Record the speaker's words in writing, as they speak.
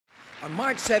On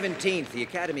March 17th, the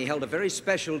Academy held a very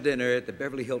special dinner at the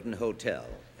Beverly Hilton Hotel.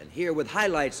 And here with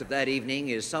highlights of that evening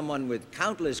is someone with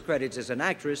countless credits as an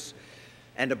actress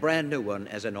and a brand new one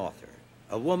as an author.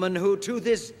 A woman who to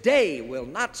this day will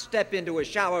not step into a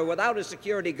shower without a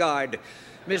security guard,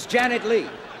 Miss Janet Leigh.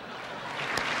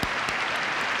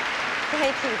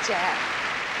 Thank you, Jack.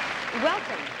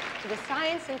 Welcome to the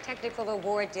Science and Technical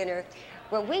Award Dinner,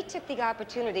 where we took the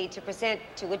opportunity to present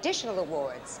two additional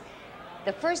awards.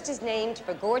 The first is named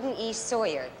for Gordon E.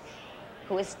 Sawyer,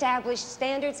 who established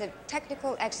standards of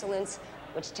technical excellence,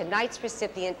 which tonight's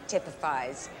recipient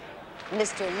typifies,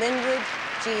 Mr. Linwood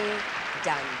G.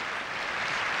 Dunn.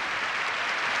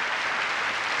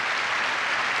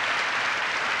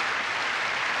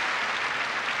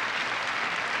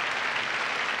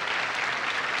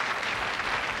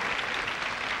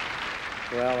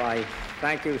 Well, I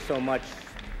thank you so much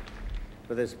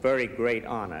for this very great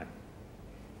honor.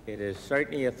 It is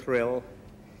certainly a thrill,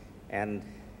 and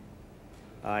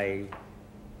I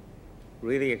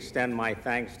really extend my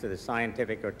thanks to the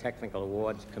Scientific or Technical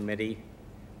Awards Committee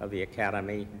of the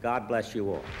Academy. God bless you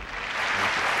all.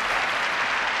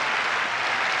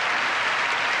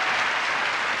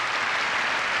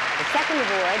 The second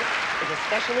award is a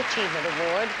Special Achievement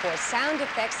Award for sound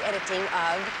effects editing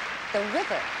of The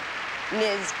River,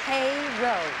 Ms. Kay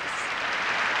Rose.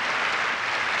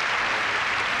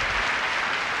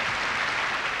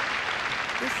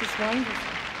 This is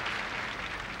wonderful.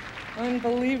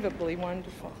 Unbelievably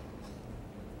wonderful.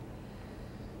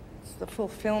 It's the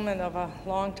fulfillment of a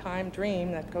long-time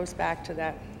dream that goes back to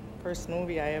that first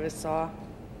movie I ever saw.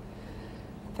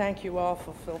 Thank you all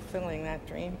for fulfilling that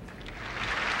dream.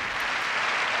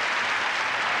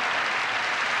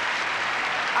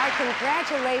 Our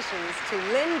congratulations to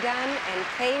Lynn Dunn and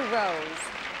Kay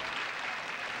Rose.